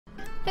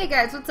Hey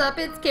guys, what's up?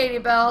 It's Catie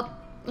Bell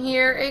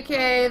here,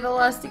 aka the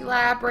Lusty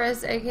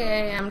Lapras,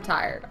 aka I'm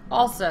tired.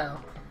 Also,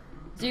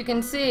 as you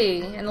can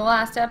see in the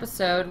last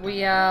episode,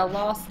 we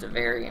lost a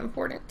very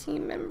important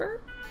team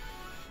member,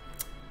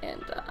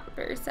 and I'm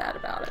very sad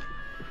about it.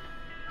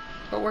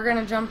 But we're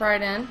gonna jump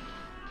right in.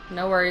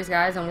 No worries,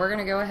 guys, and we're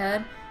gonna go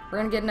ahead. We're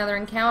gonna get another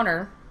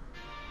encounter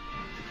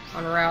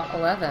on Route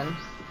 11.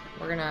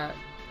 We're gonna.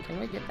 Can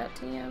we get that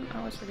TM? I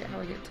always forget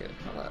how we get to it.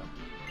 Hello.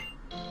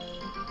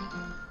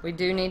 We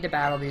do need to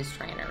battle these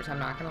trainers, I'm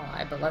not gonna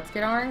lie, but let's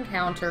get our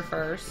encounter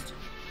first.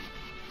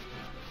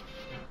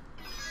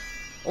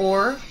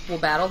 Or we'll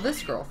battle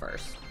this girl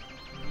first.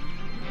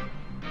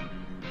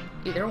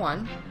 Either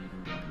one.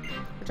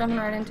 We're jumping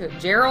right into it.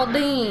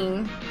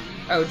 Geraldine.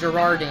 Oh,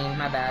 Gerardine,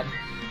 my bad.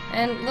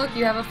 And look,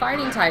 you have a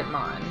fighting type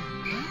mon.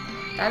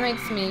 That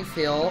makes me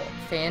feel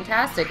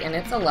fantastic, and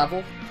it's a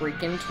level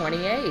freaking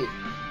 28.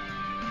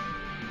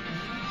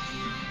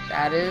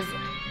 That is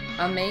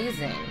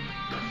amazing.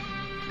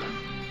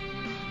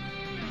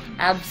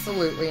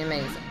 Absolutely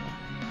amazing.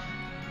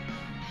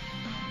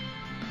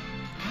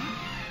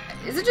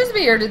 Is it just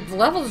me, or did the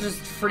levels just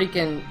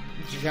freaking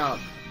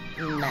jump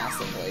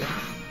massively?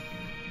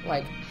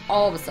 Like,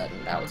 all of a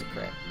sudden, that was a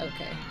crit.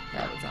 Okay,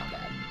 that was not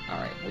bad.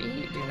 Alright,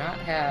 we do not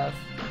have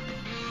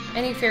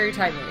any fairy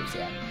type moves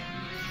yet.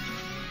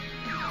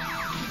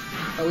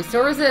 But we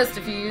still resist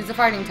if you use the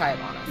fighting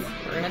type on us.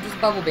 We're gonna just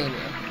bubble beam you.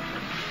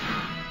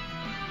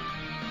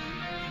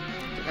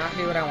 Did not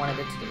do what I wanted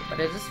it to do, but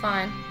it is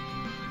fine.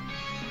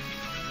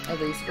 At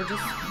least it's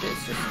just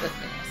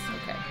lifting us.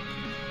 Okay.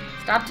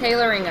 Stop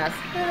tailoring us.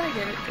 I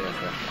get it to us.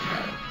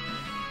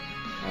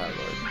 Oh,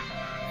 Lord.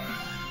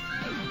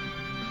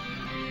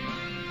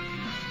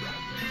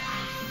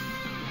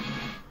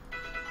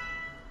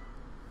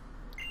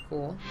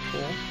 Cool,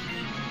 cool.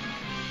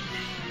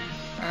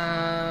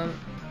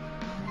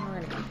 We're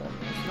gonna keep on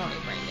this. We don't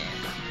need brain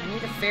dance. I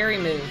need a fairy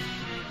move.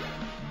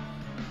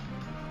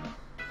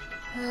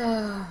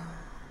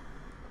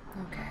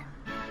 Okay.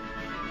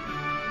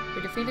 We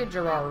defeated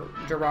Jararar.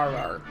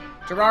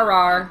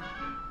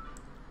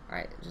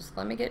 Alright, just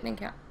let me get an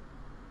encounter.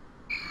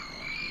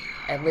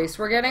 At least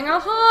we're getting a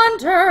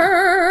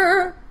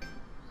hunter!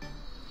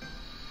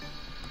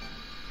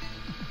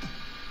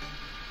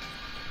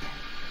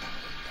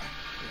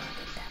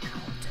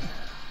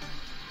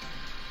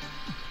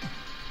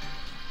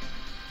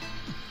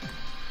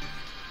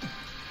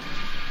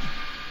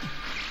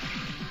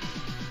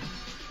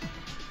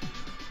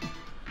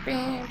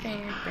 Bam,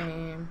 bam,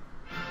 bam.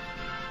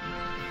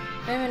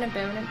 Bam,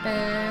 bam,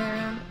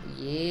 bam.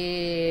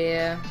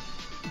 Yeah.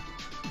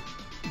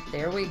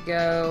 There we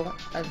go.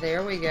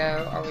 There we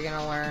go. Are we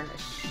gonna learn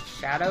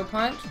Shadow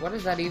Punch? What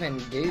does that even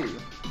do?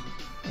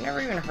 I've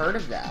never even heard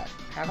of that.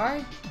 Have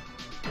I?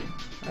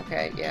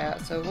 Okay, yeah.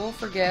 So we'll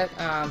forget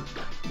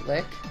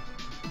Lick.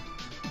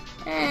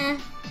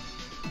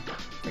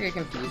 Forget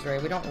Confuse Ray.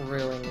 We don't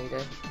really need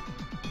it.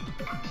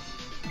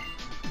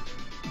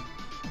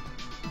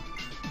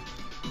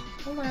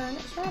 We'll learn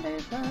Shadow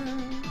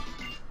Punch.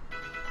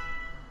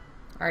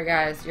 Alright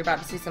guys, you're about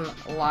to see some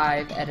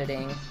live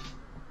editing.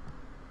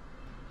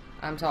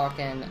 I'm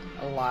talking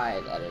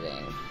live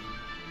editing.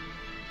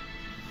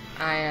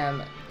 I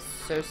am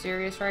so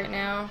serious right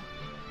now.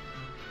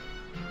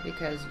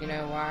 Because you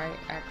know why?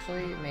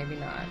 Actually, maybe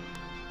not.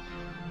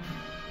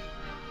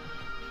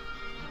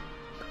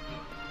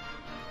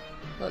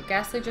 Look,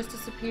 Ghastly just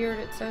disappeared.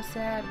 It's so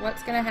sad.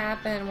 What's gonna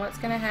happen? What's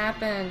gonna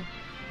happen?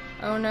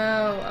 Oh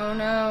no, oh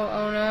no,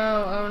 oh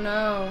no, oh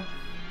no.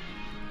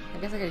 I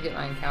guess I could get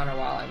my encounter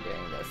while I'm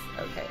doing this.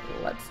 Okay,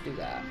 let's do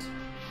that.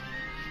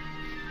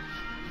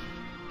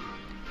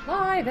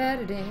 Live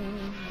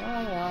editing. La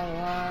la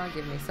la.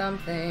 Give me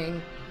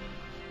something.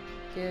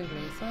 Give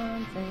me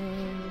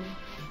something.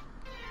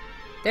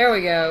 There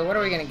we go. What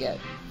are we gonna get?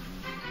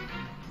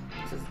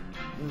 This is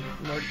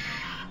more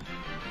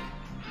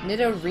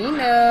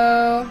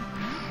Nidorino.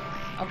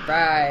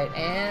 Alright,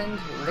 and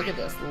look at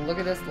this. Look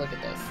at this. Look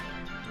at this.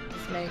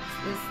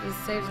 This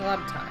saves a lot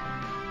of time.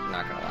 I'm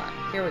not gonna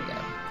lie. Here we go.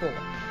 Cool.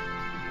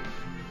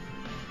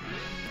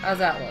 How's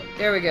that look?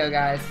 There we go,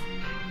 guys.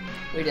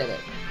 We did it.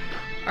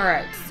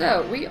 Alright,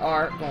 so we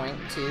are going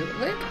to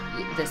lick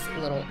this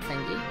little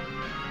thingy.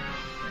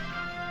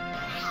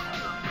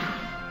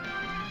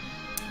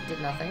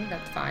 Did nothing.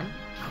 That's fine.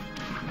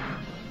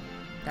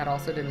 That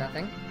also did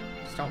nothing.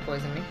 Just don't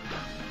poison me.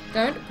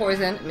 Don't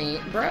poison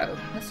me, bro.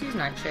 Let's use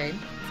Nightshade.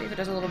 See if it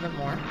does a little bit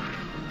more.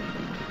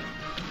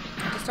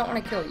 I just don't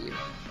want to kill you.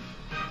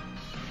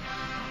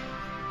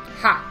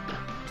 Ha!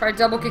 Try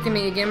double kicking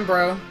me again,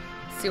 bro.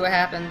 See what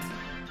happens.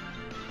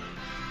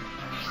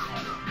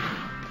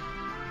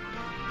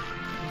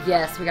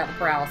 Yes, we got the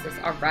paralysis.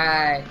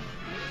 Alright.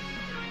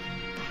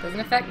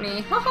 Doesn't affect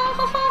me. Ha ha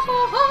ha ha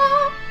ha ha!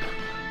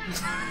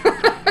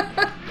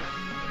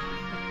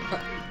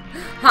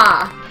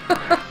 Ha!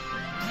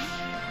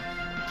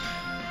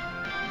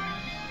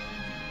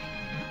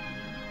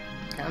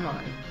 Come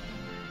on.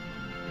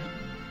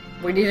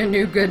 We need a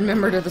new good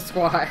member to the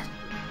squad.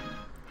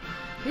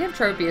 We have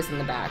Tropius in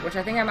the back, which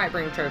I think I might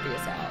bring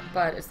Tropius out,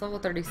 but it's level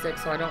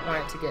 36, so I don't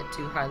want it to get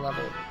too high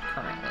level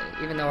currently,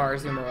 even though our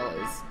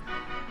Azumarill is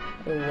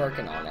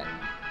working on it.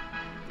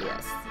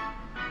 Yes.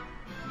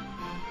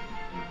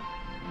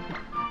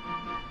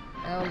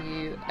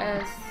 L-U-S-T-Y-L-O-C-K-E.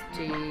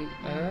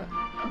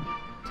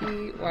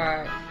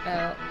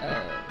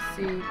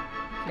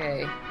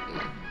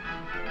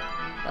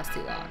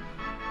 Lusty Lock.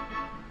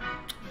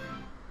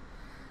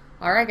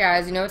 Alright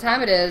guys, you know what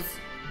time it is.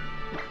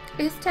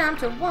 It's time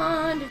to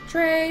wonder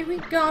trade. We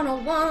gonna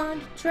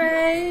wonder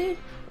trade.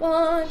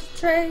 Wonder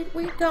trade.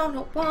 We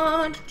gonna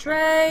wonder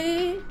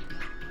trade.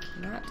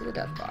 Not to the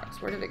death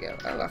box. Where did it go?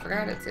 Oh, I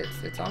forgot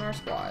it's on our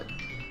squad.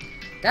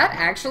 That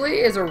actually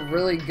is a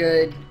really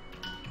good.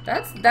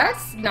 I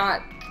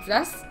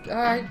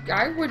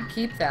would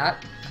keep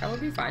that. I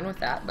would be fine with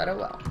that, but oh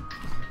well.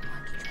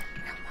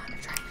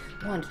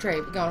 Want to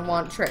trade. We gonna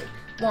want to trade.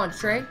 Want to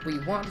trade. We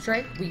want to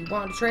trade. We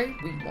want to trade.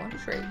 We want to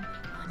trade.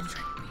 Want to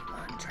trade. We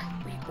want to trade.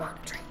 We want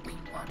to trade. We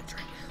want to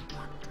trade.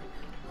 Want to trade.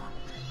 Want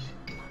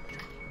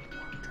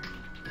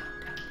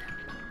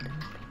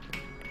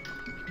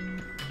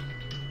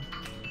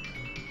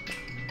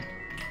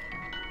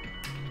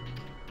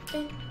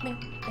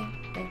to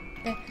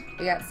trade.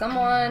 We got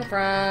someone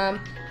from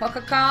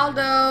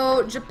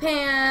Hokkaido,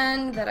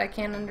 Japan that I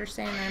can't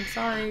understand. I'm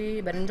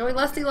sorry, but enjoy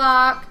Lusty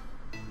Lock.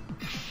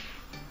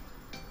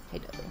 Hey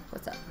Dudley,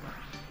 what's up?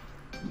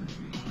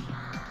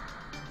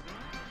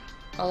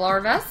 A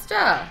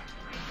Larvesta.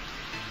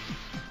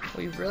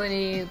 We really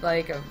need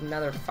like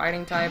another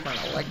fighting type or an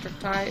electric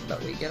type,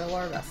 but we get a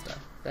Larvesta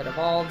that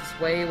evolves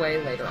way,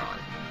 way later on.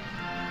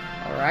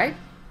 Alright.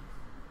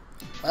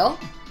 Well,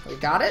 we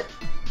got it.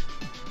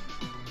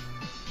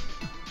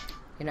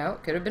 You know,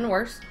 it could have been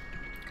worse.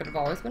 Could have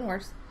always been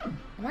worse.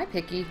 Am I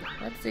picky?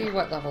 Let's see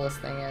what level this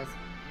thing is.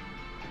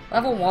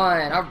 Level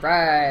 1.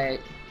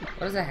 Alright.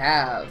 What does it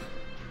have?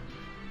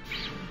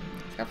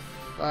 It's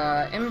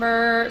got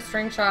Ember,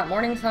 String Shot,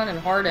 Morning Sun, and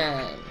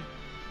Harden.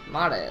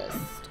 Modest.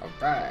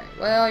 Alright.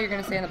 Well, you're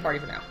going to stay in the party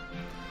for now.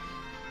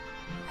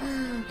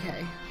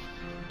 Okay.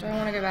 Do I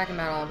want to go back and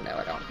battle him? No,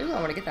 I don't. Ooh, I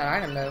want to get that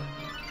item, though.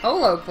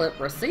 Holo Clip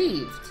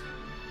received.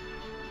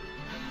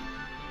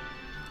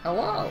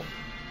 Hello.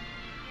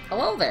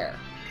 Hello there.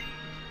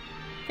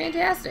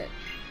 Fantastic.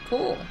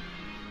 Cool.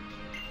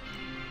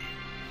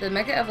 The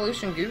Mega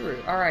Evolution Guru.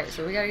 Alright,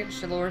 so we gotta get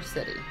to Shalor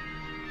City.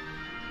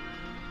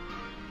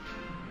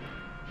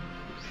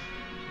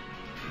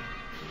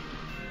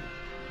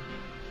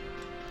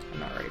 I'm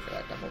not ready for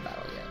that double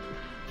battle yet.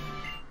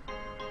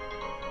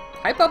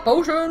 Hyper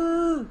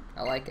Potion!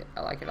 I like it.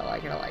 I like it. I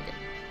like it. I like it.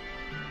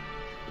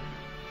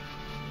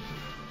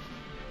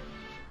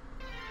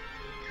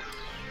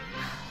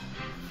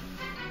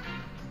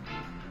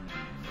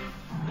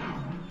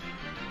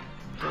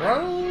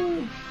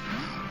 Throw!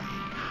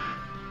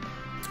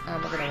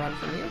 We're gonna run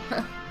from you.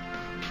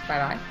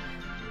 Bye-bye.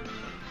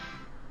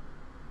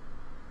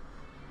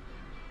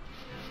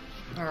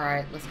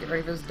 Alright, let's get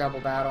ready for this double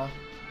battle.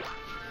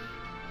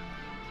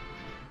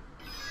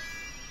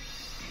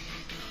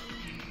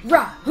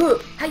 Ra-hu!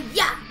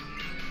 Hi-ya!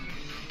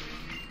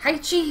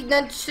 Hi-chi!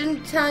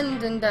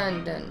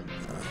 Dun-dun-dun-dun-dun.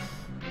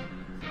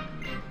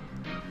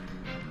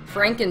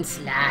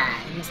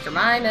 Frankenstein, Mr.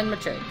 Mime and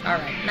Machoke.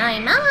 Alright.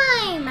 Mime.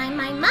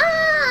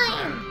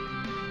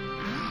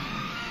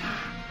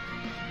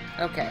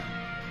 Okay.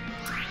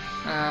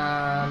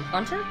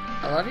 Puncher?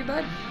 I love you,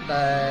 bud.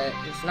 But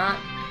just not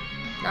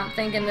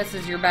thinking this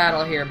is your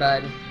battle here,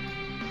 bud.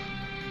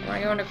 I want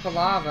to go into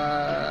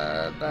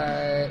Quilava,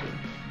 but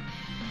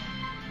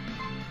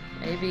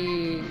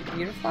maybe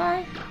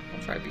Beautifly?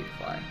 We'll try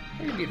Beautifly.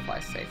 Maybe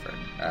Beautifly's safer.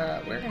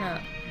 We're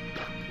gonna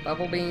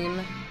Bubble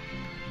Beam.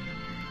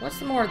 What's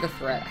the more of the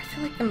threat? I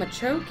feel like the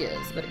Machoke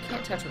is, but it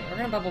can't touch me. We're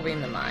gonna Bubble Beam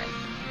the Mime.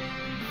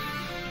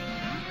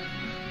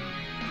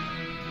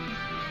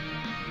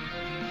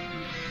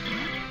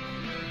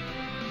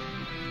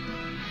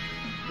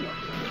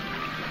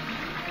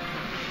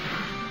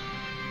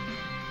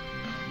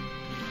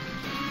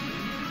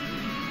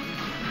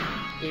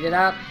 Eat it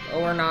up,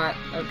 or not.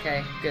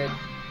 Okay, good.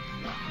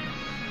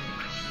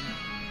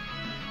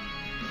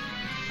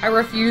 I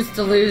refuse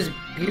to lose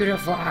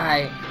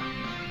Beautifly.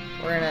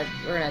 We're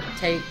gonna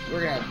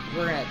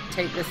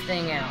take this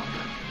thing out.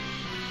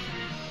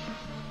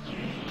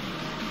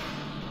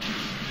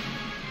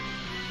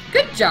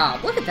 Good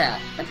job. Look at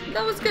that.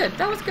 That was good.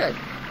 That was good.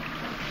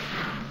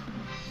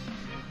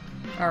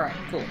 All right,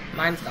 cool.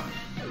 Mine's gone.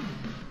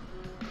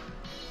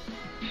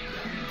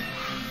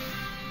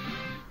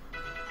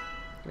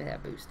 Give me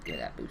that boost. Give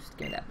me that boost.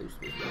 Give me that boost.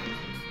 Boost.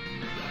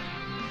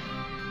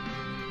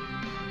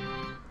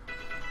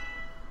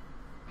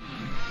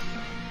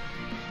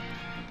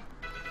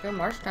 Go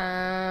March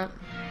time.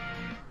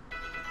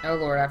 Oh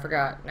lord, I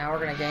forgot. Now we're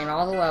gonna gain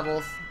all the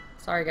levels.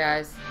 Sorry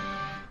guys.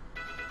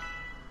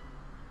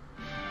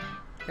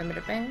 Give me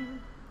the bang.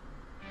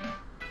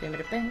 Give me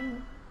the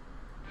bang.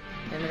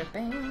 Give me the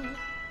bang.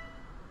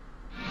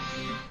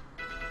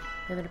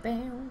 Give me the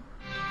bang.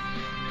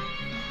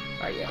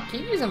 Oh yeah,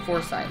 keep using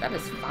Foresight. That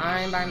is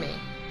fine by me.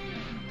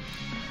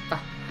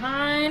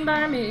 fine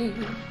by me.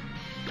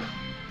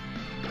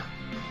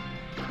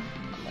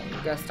 I'm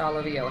gonna gust all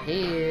over your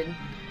head.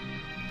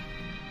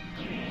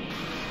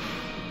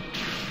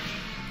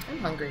 I'm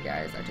hungry,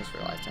 guys. I just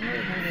realized I'm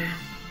really hungry.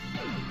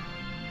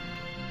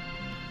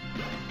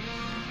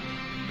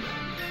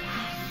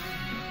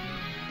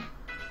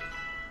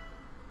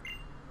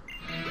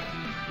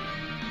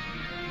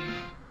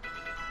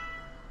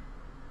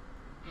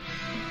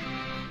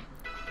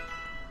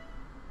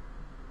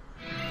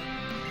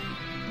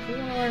 We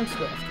want to learn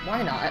Swift.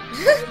 Why not?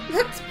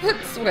 Let's put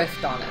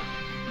Swift on it.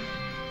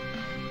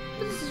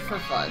 This is for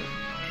fun.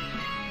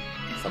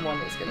 Someone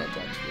is gonna judge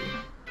me.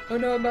 Oh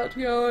no, I'm about to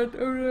yawn.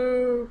 Oh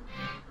no.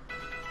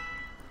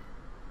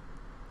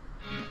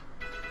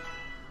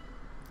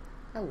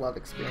 I love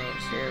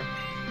experience here.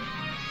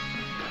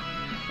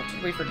 What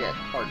should we forget?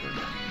 Hardened.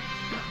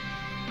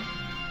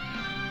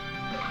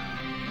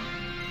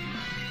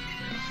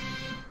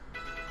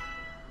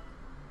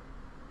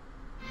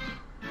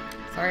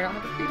 Sorry, I don't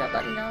have the speed up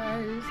button,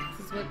 guys.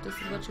 This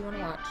is what you want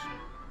to watch.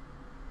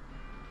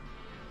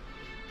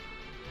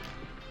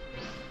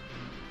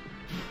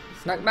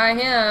 Snuck by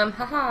him.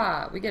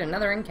 Haha. We get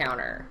another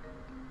encounter.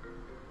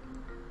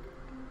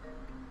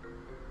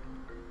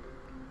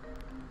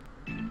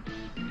 In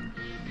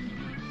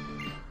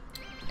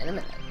a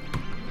minute.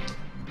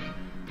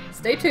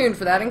 Stay tuned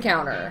for that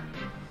encounter.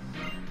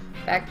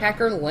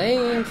 Backpacker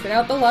Lane, send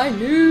out the light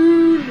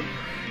noon.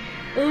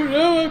 Oh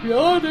no, I'm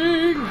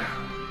yawning.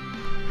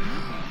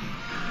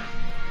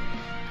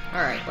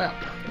 Alright, well,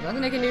 there's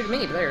nothing they can do to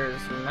me, but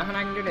there's nothing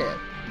I can do to it.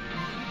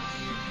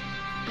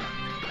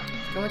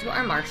 Let's go into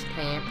our marsh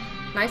camp.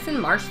 Nice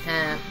and marsh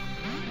camp.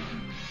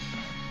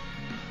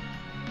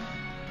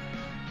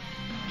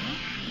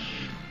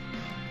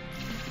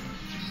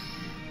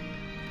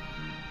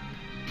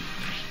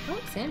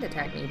 Don't sand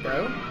attack me,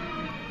 bro.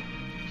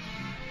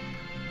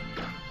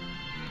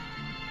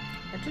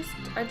 I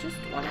just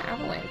want to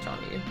avalanche on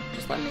you.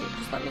 Just let me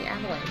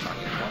avalanche on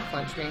you. Don't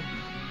flinch me.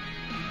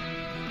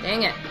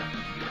 Dang it.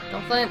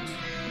 Don't flinch.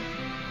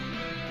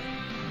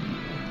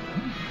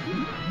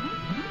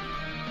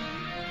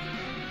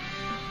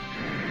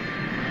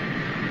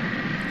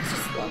 I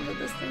just love that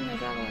this thing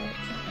has avalanche.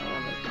 I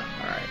love it.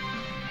 Alright.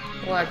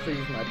 We'll actually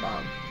use my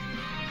bomb.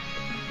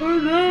 Oh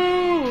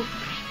no!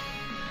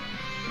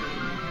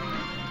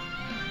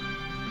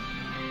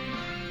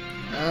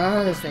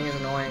 Oh, this thing is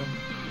annoying.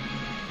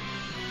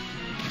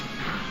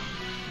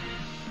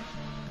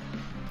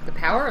 The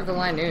power of the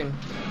Linoon.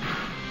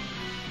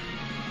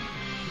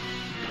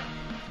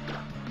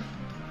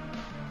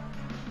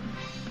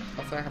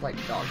 Also, I have like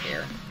dog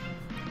hair.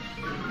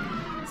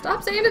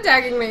 Stop sand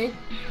attacking me!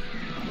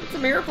 It's a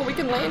miracle we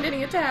can land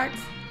any attacks.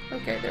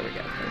 Okay, there we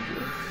go. Thank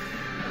you.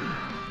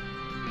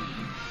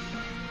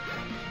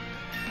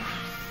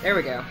 There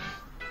we go.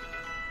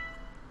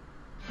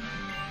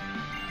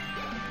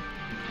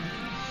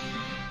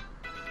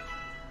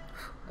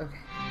 Okay.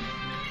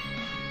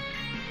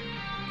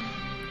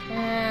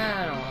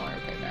 I don't want to let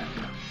her take that.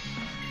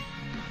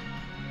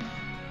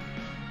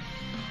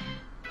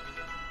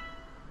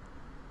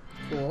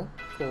 Cool,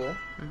 cool.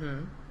 Mm-hmm.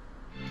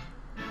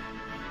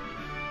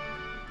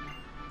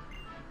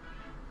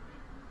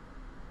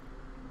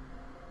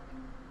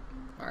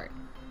 Alright.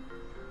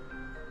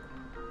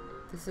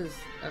 This is...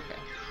 okay.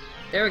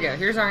 There we go.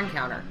 Here's our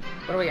encounter.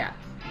 What do we got?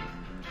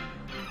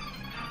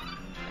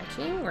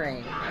 Catching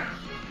ring.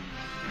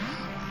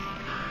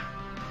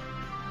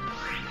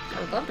 I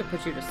would love to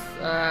put you to...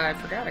 I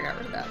forgot I got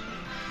rid of that.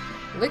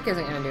 Lick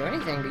isn't going to do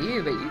anything to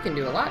you, but you can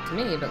do a lot to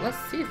me. But let's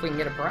see if we can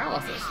get a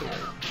paralysis here.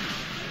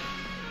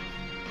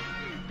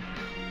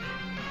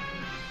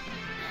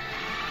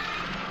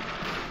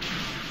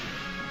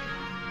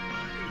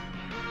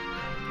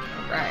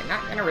 Alright,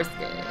 not going to risk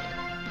it.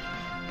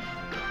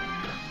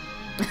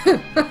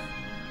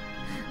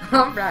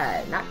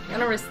 Alright, not going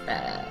to risk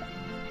that.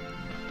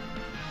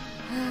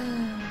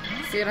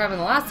 See what happened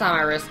the last time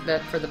I risked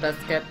it for the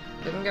biscuit.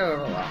 Didn't go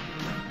over well.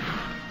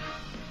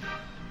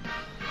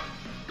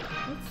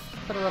 Let's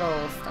put a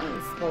little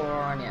stun spore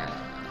on ya.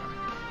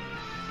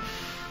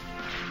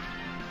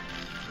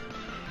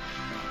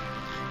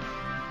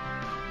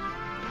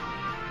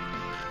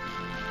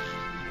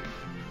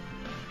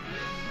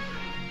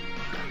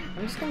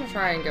 I'm just gonna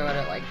try and go at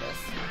it like this.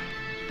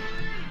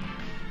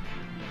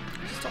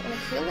 I just don't want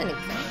to kill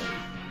anything.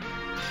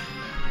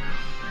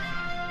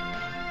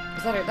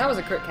 That was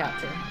a crit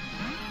capture.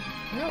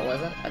 No, it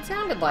wasn't. That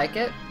sounded like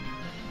it.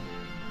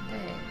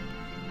 Dang.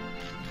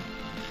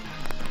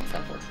 That's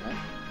unfortunate.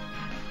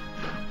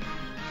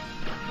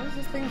 What is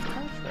this thing's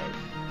catch rate?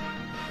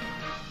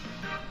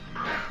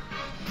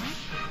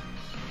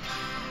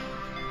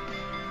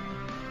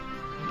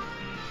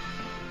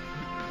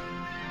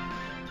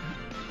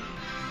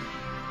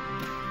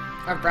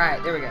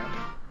 Alright, there we go.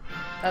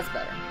 That's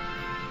better.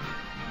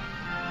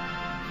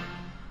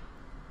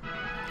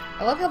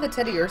 I love how the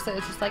Teddy Ursa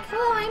is just like,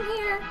 hello, I'm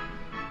here.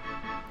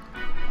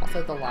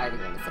 Also, the lighting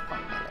in this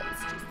apartment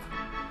is just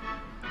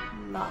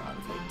not on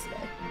point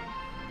today.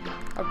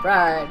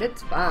 Alright,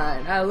 it's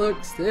fine. I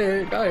look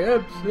sick. I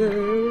am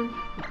sick.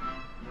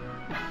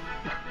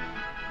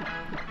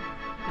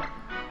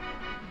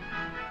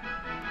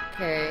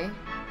 Okay.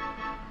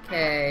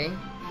 Okay.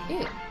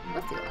 Hey,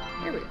 let's do that.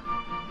 Here we go.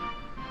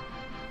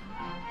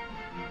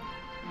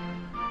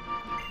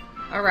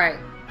 Alright.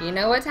 You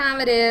know what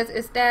time it is.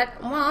 It's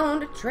that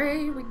Wonder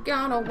Trade. We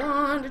gonna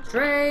Wonder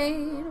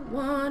Trade.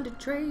 Wonder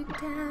Trade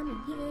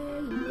time.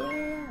 Yeah,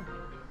 yeah.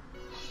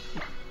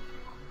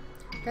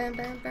 Bam,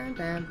 bam, bam,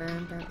 bam,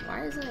 bam, bam.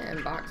 Why isn't it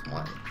in box 1?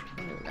 I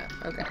don't even know.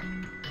 Okay.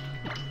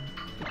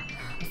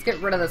 Let's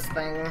get rid of this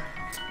thing.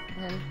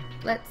 And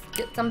let's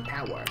get some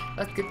power.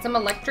 Let's get some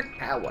electric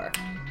power.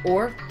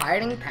 Or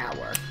fighting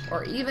power.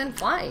 Or even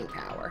flying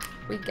power.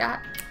 We got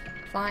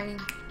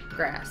flying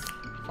grass.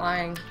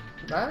 Flying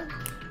bug.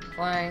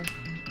 Flying.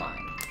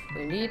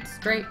 We need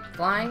straight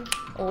flying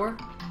or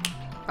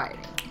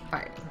fighting.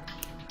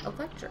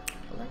 Electric.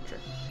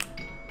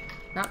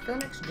 Not for the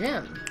next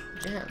gym.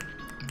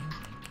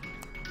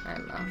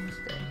 I'm off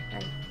today. I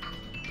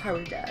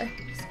power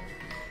dies.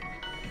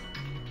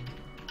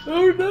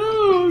 Oh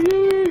no!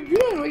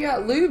 Again, we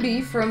got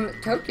Luby from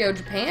Tokyo,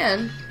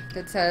 Japan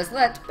that says,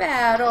 "Let's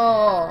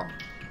battle."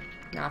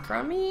 Not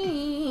from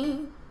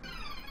me.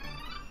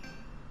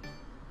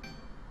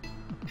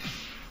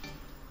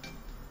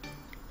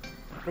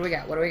 What do we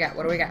got?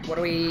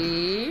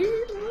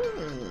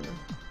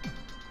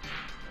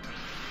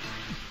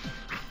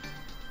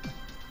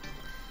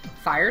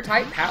 Fire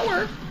type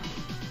power.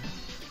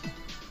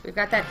 We've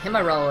got that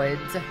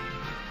hemorrhoids.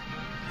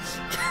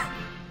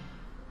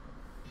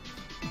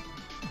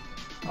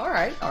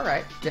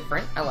 Alright.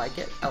 Different. I like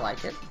it.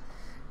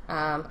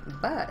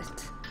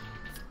 But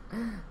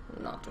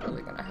not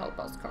really gonna help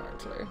us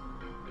currently.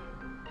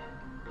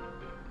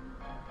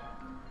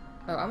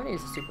 Oh, I'm gonna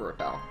use a super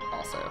repel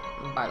also,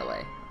 by the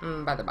way.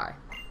 By the by.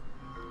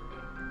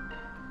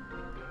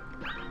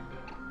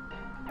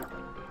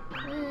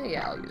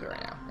 Yeah, I'll use it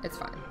right now. It's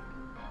fine.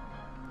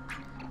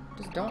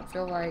 Just don't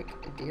feel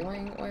like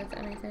dealing with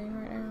anything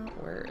right now.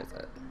 Where is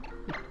it?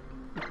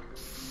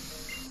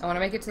 I want to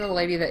make it to the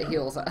lady that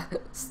heals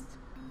us.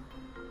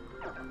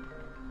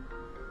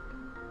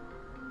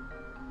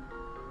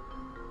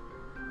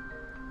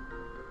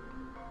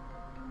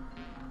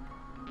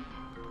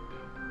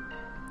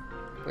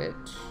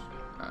 Which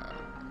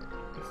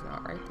is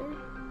not right there.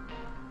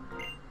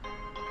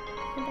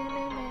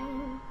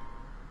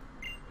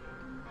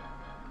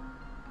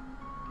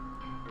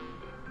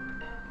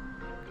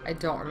 I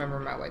don't remember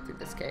my way through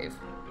this cave,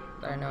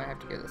 but I know I have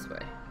to go this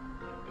way.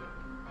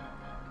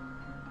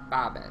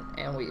 Bobbing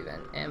and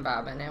weaving and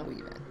bobbing and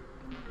weaving.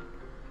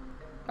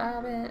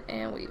 Bobbing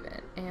and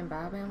weaving and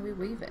bobbing we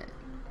weaving.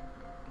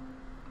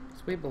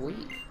 So we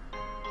believe.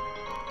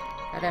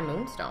 Got that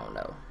moonstone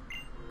though.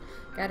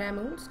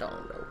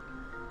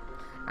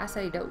 I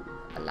say though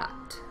a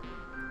lot.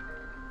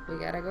 We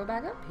gotta go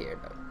back up here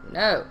though.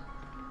 No.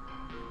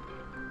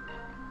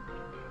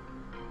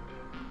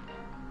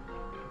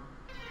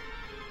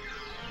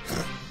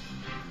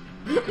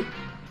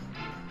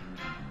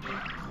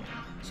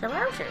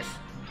 Ferocious.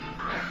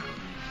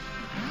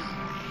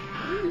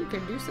 You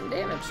can do some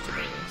damage to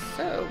me,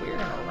 so we're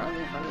gonna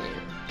run from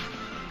you.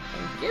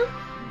 Thank you.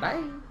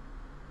 Bye.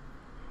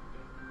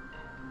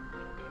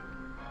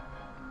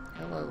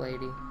 Hello,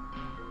 lady.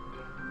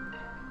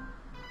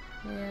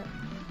 Yeah.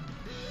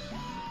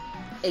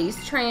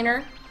 Ace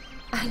Trainer.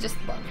 I just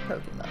love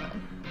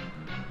Pokemon.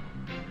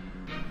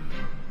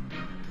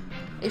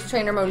 Ace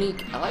Trainer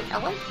Monique. I like her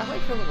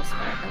little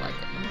spark. I like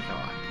it. I'm not gonna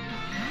lie.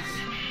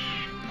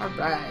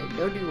 Alright,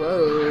 go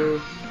duo.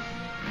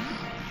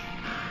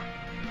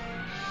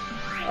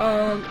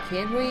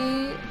 Can we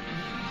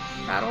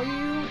battle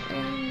you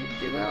and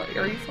duo?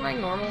 Are you flying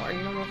normal? Are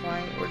you normal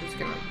flying? We're just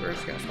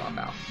gonna swap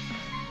out.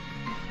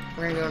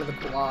 We're gonna go into the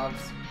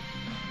Kulovs.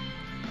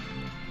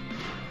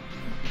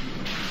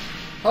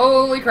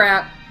 Holy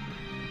crap!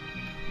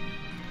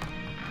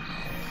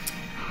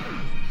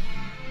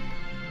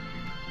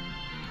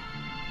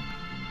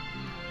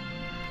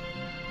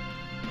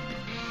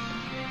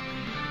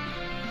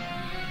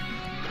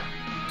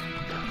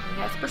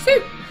 That's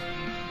pursuit.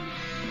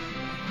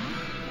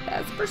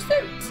 It's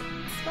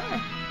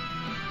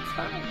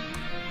fine.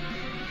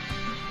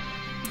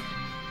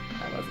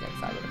 I wasn't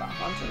excited about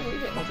launching. We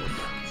didn't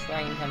just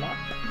train him up.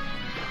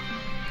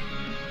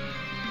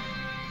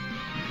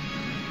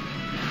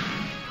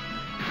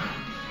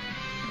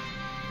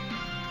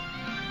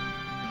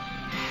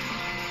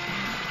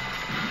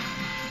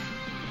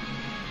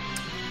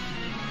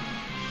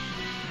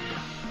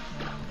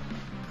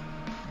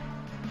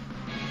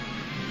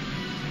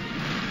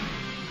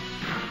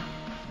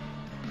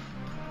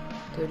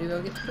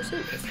 Duo gets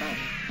pursuit. It's fine.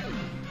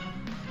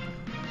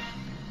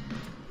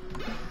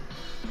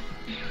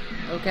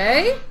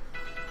 Okay.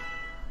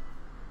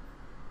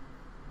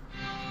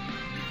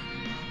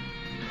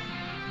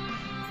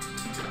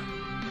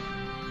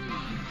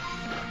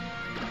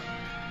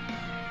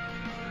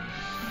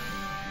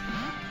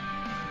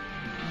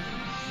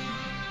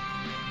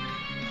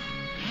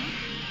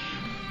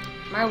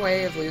 My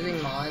way of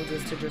losing Mons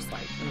is to just,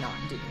 like, not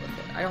deal with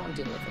it. I don't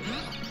deal with it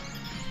well.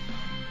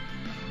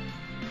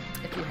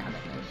 If you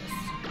haven't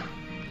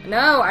noticed.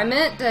 No, I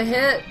meant to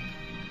hit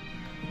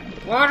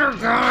water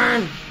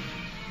gun!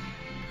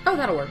 Oh,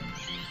 that'll work.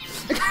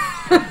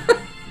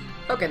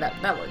 Okay,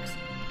 that works.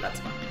 That's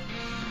fine.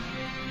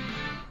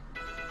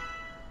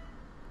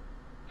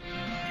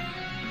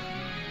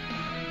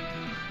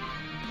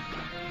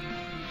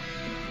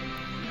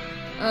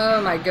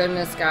 Oh my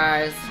goodness,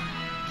 guys.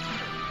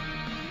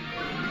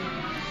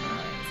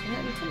 It's gonna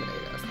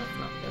intimidate us. That's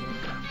not good.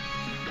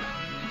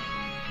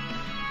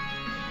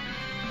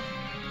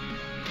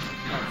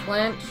 Oh,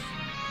 flinch.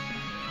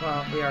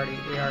 Well, we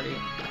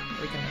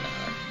can hit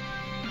another.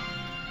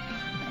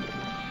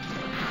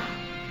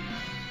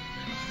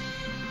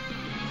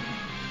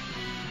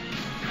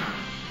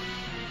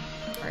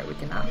 Alright, we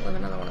cannot live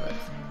another one of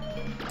those.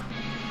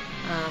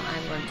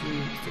 I'm going to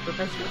super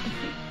potion it.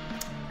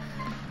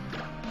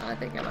 I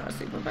think I'm gonna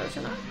super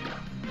potion it.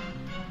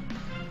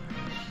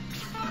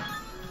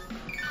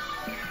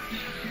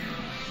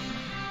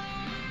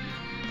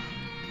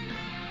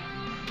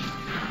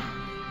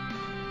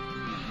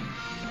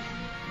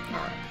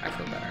 Alright, I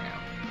feel better now.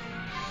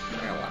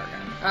 Water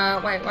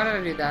gun. Wait, why did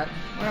I do that?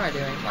 What am I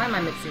doing? Why am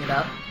I mixing it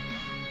up?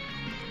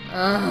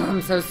 Oh,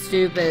 I'm so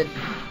stupid.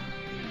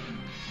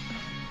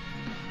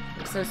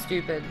 I'm so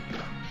stupid.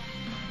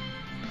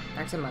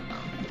 Back to mud bomb.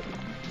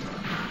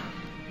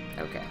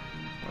 Okay.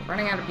 We're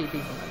running out of PP for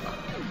mud bomb.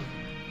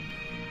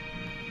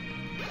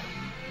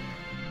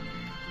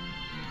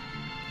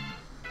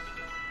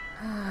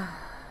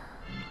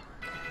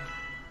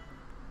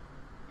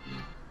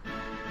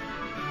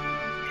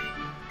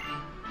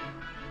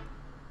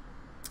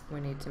 We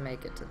need to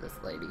make it to this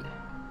lady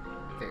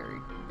very,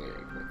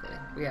 very quickly.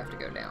 We have to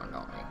go down,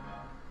 don't we?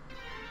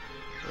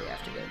 We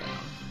have to go down.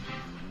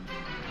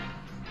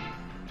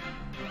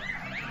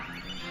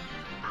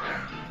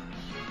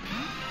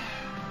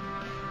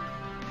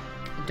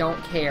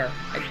 Don't care.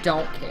 I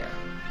don't care.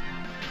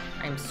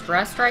 I'm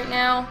stressed right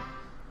now.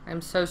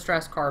 I'm so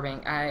stressed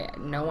carving.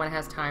 No one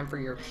has time for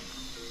your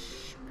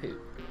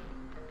poop.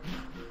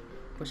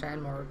 Wish I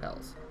had more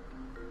repels.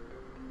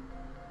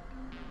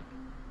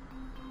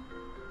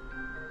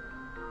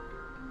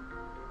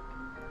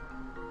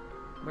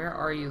 Where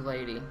are you,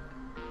 lady?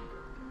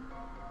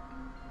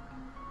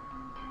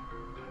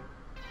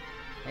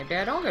 Maybe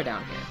I don't go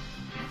down here.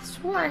 I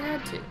swore I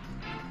had to.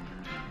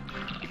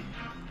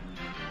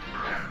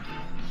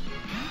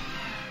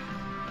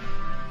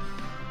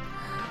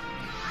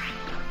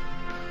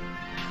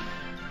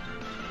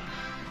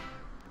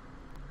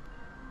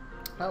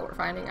 Oh, we're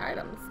finding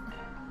items.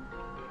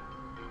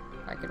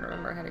 I can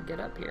remember how to get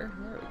up here.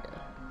 There we go.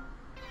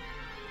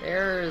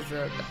 There's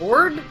the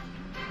horde.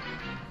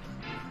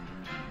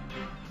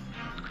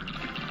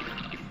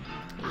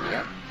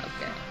 Yep,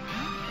 okay.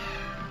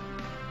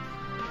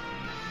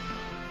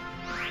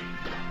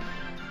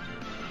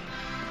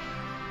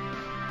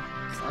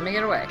 So let me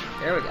get away.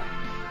 There we go.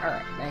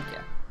 Alright, thank you.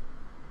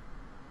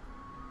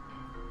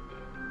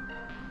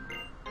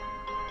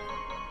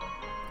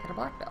 Got a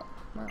black belt.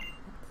 Well,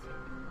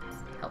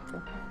 that's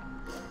helpful.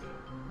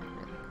 Not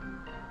really.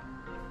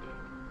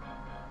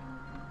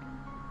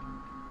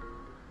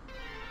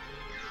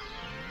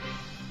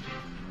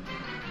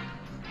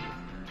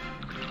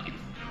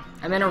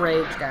 I'm in a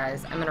rage,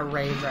 guys. I'm in a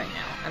rage right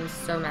now. I'm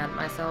so mad at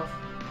myself.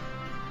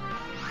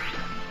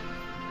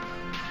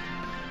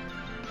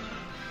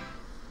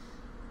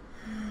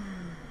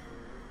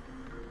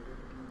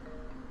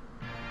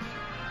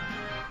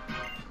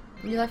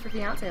 You left your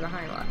fiance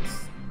behind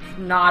us.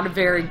 Not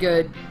very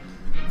good.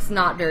 It's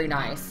not very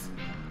nice.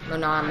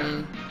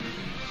 Monami.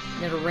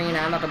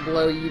 Nidorina, I'm about to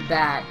blow you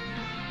back.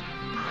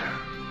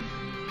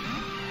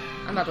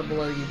 I'm about to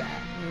blow you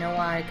back. You know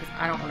why? Because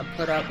I don't want to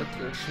put up with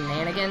your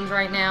shenanigans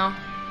right now.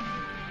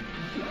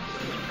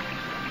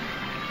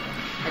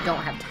 I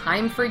don't have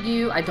time for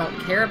you. I don't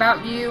care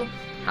about you.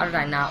 How did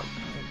I not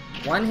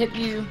one-hit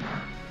you?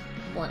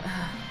 One.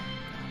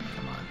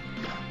 Come on.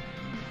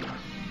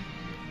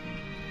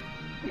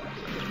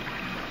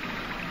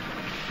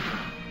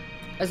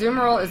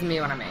 Azumarill is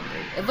me when I'm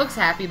angry. It looks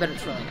happy, but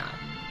it's really not.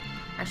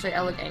 Actually,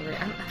 I look angry.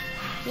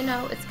 You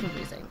know, it's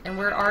confusing. And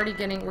we're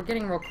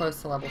getting real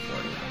close to level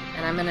 40.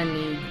 And I'm gonna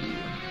need you.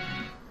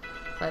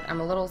 But I'm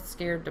a little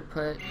scared to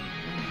put...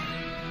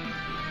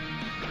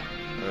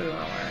 What do we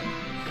want to learn?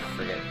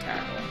 Forget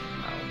tackle.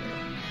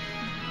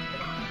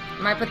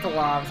 I might put the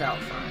lobs out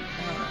front.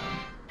 I don't know.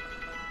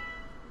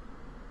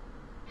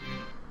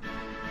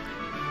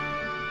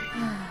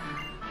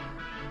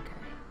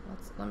 Okay.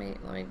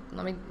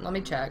 Let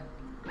me check.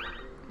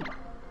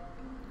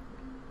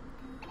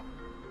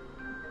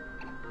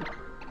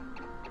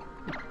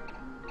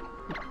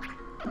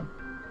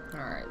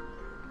 Alright.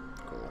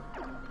 Cool.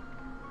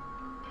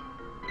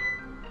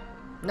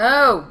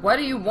 No! What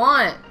do you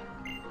want?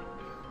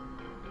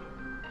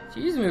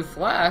 Jeez, move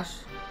flash.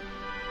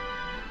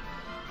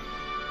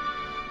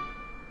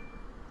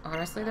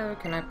 Honestly though,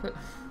 can I put...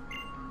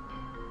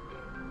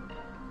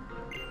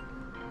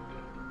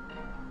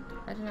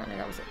 I did not know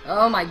that was it.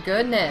 Oh my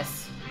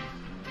goodness!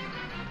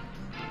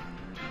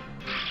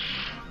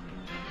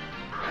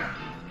 I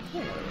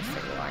didn't know there was a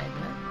single eye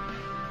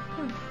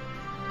in there.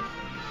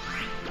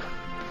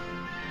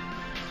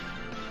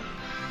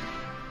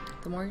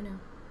 The more you know.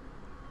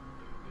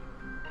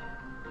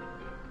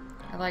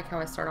 I like how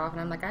I start off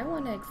and I'm like, I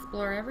want to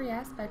explore every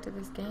aspect of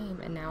this game,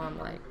 and now I'm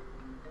like,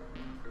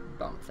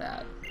 bump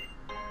that.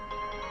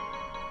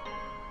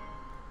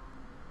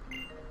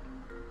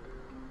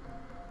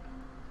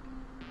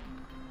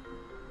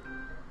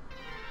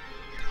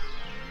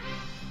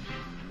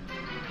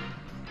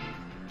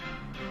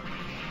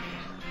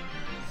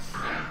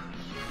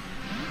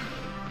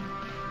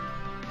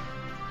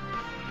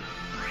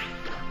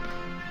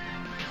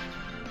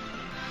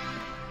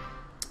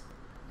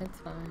 It's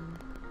fine.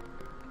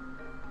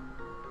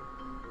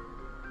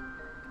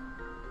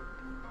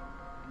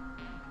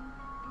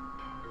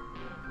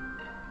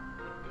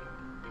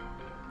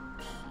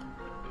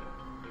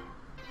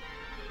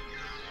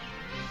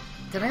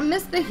 Did I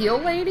miss the heal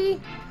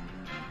lady?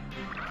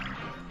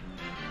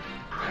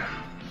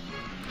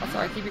 Also,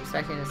 I keep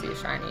expecting to see a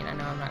shiny, and I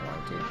know I'm not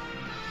going to.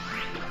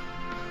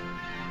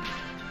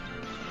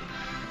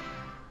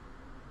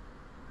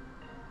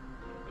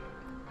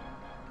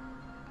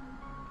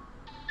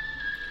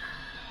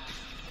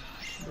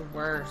 The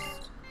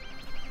worst.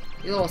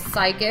 You little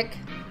psychic.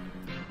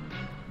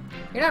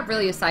 You're not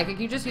really a psychic,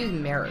 you just use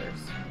mirrors.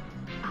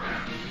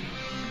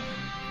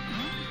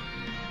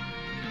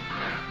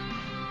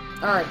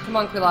 Alright, come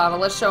on, Quilava,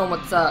 let's show him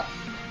what's up.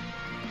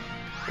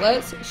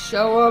 Let's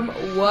show him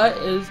what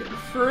is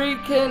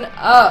freaking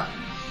up.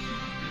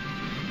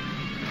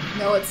 You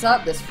know what's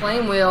up? This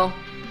flame wheel.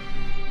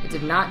 It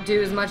did not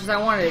do as much as I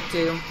wanted it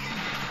to.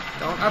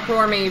 Don't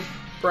uproar me,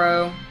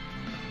 bro.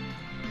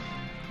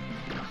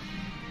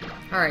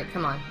 Alright,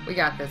 come on. We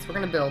got this. We're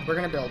gonna build. We're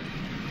gonna build.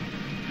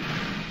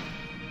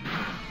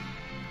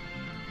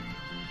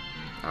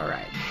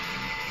 Alright.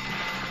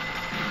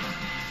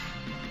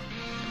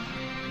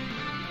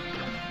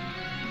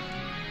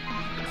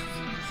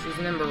 Choose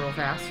an ember real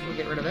fast. We'll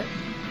get rid of it.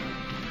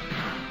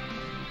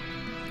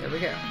 There we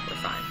go. We're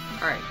fine.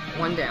 Alright,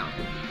 one down.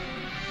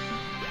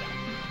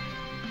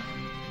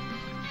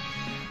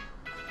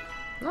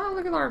 Oh,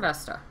 look at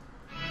Larvesta.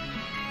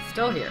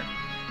 Still here.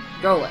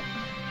 Golett.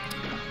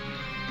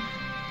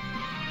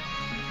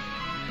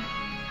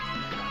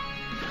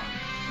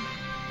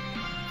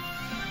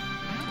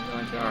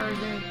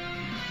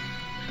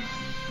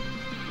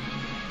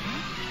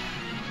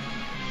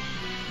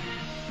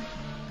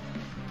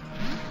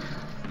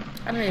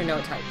 I don't even know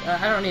what type.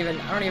 I don't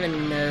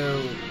even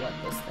know what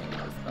this thing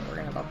is, but we're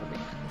gonna bump it.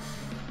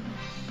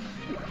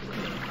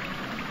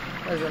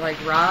 What is it, like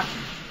rock?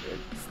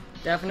 It's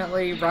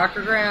definitely rock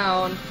or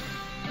ground.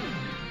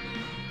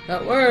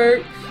 That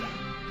works.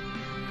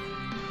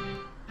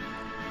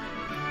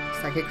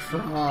 Psychic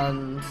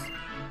Franz.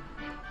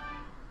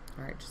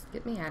 Alright, just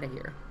get me out of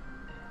here.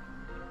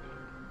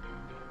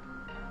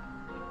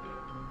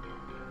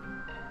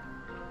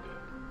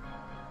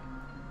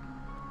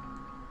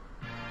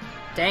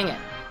 Dang it.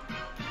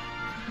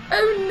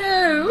 Oh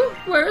no!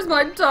 Where's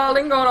my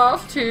darling gone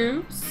off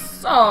to?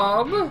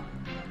 Sob.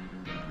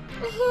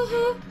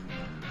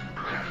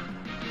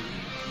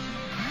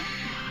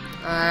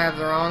 I have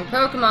the wrong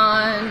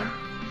Pokemon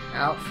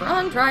out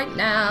front right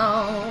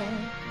now.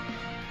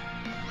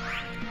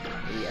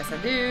 Yes, I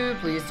do.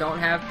 Please don't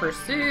have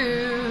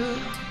Pursuit.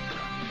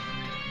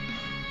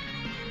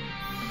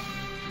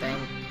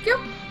 Thank you.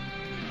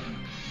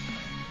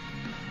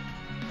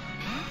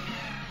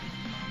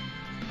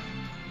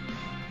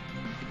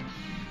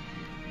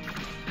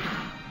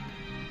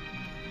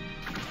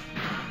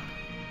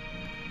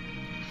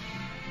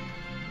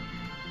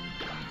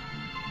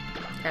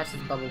 Catch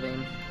this bubble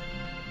beam.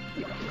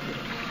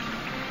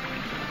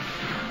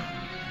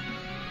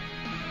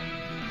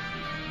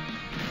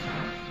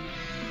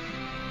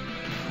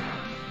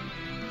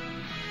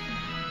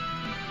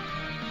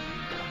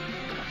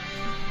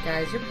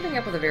 Guys, you're putting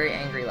up with a very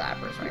angry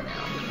Lapras right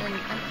now. And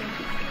I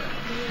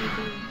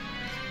think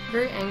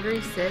very angry,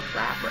 sick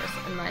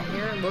Lapras. And my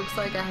hair looks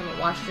like I haven't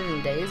washed it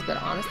in days, but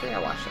honestly, I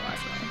washed it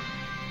last night.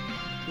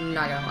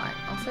 Not gonna lie.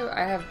 Also,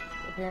 I have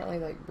apparently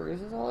like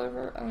bruises all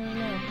over. I don't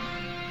know.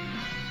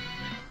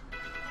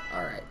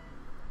 Alright.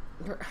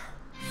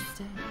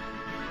 Stay.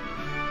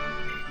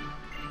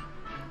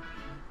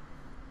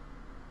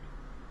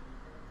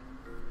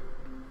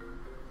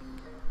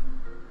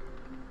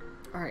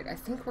 Alright, I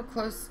think we're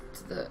close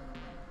to the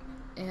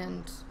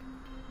end.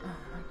 Oh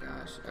my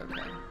gosh,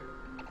 okay.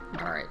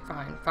 Alright,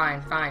 fine.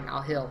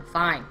 I'll heal.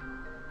 Fine.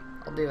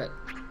 I'll do it.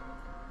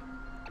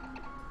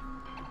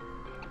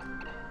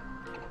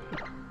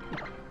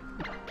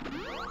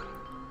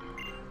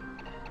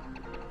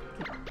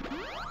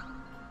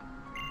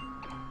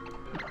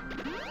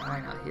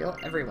 Fine, I'll heal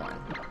everyone.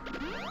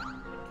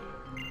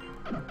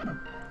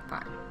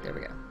 Fine, there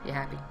we go. You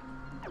happy?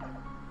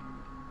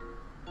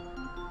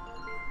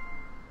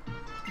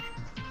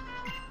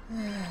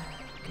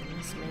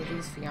 Goodness me,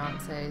 these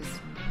fiancés.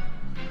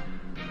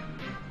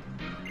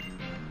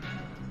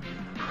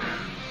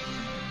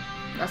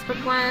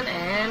 Vespiquen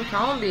and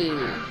Combi.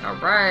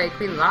 Alright,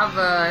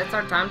 Quilava, it's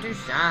our time to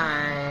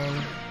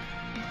shine.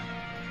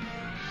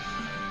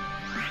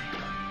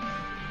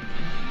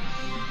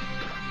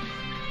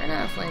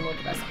 Gonna flame with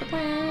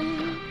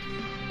Vespiquen.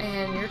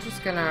 And you're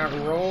just gonna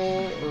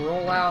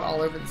roll out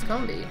all over this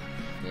Combi,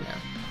 you know.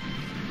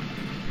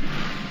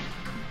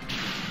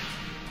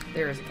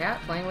 There is a cat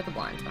playing with the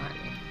blinds behind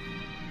me.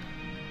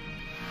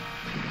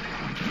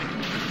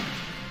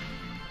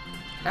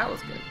 That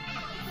was good.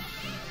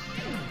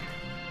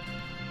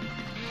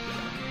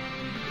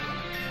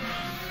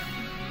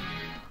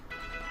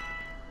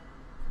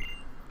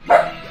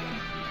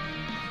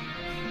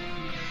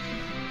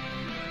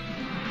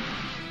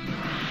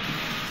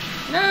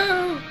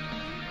 No!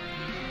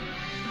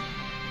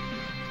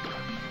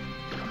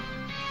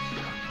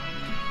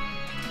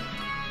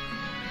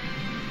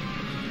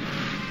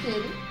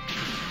 Catie?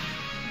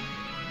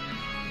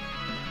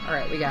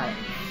 Alright, we got it.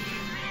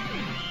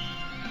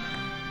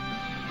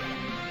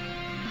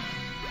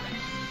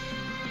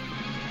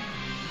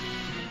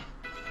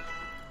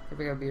 Here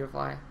we go,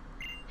 Beautifly.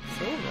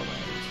 Silverwing.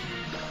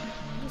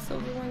 What does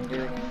Silverwing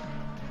do again?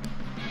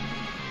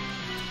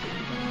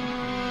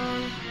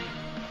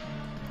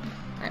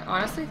 I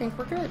honestly think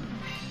we're good.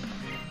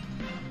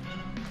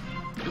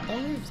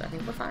 Equal moves, I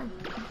think we're fine.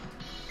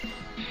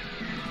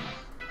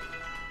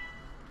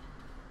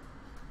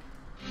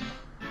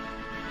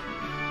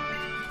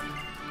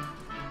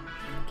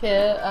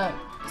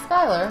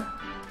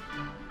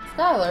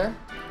 Skylar.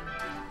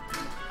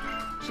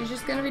 She's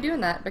just gonna be doing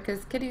that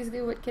because kitties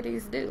do what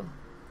kitties do.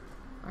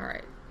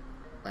 Alright,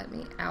 let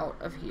me out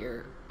of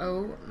here.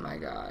 Oh my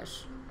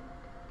gosh.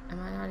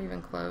 Am I not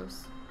even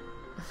close?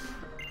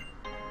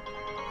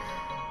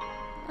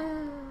 Do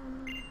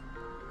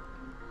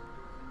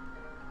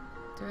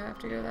I have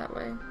to go that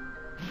way?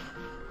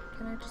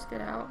 Can I just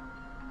get out?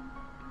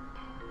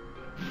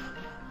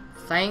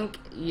 Thank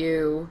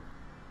you.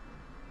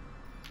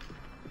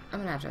 I'm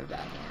gonna have to have a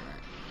battle on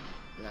that.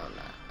 No, I'm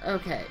not.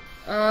 Okay.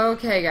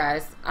 Okay,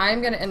 guys.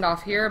 I'm gonna end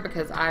off here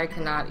because I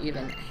cannot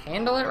even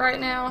handle it right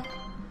now.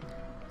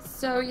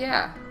 So,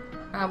 yeah.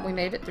 We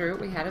made it through.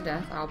 We had a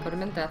death. I'll put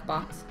him in the death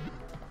box.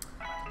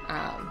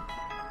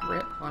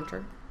 Rip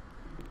Haunter.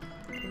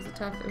 It was a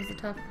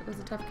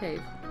tough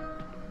cave.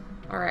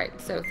 Alright,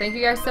 so thank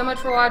you guys so much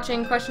for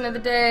watching. Question of the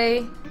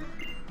day.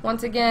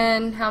 Once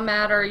again, how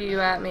mad are you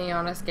at me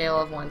on a scale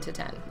of 1 to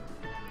 10?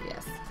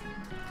 Yes.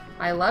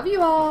 I love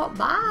you all.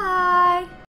 Bye!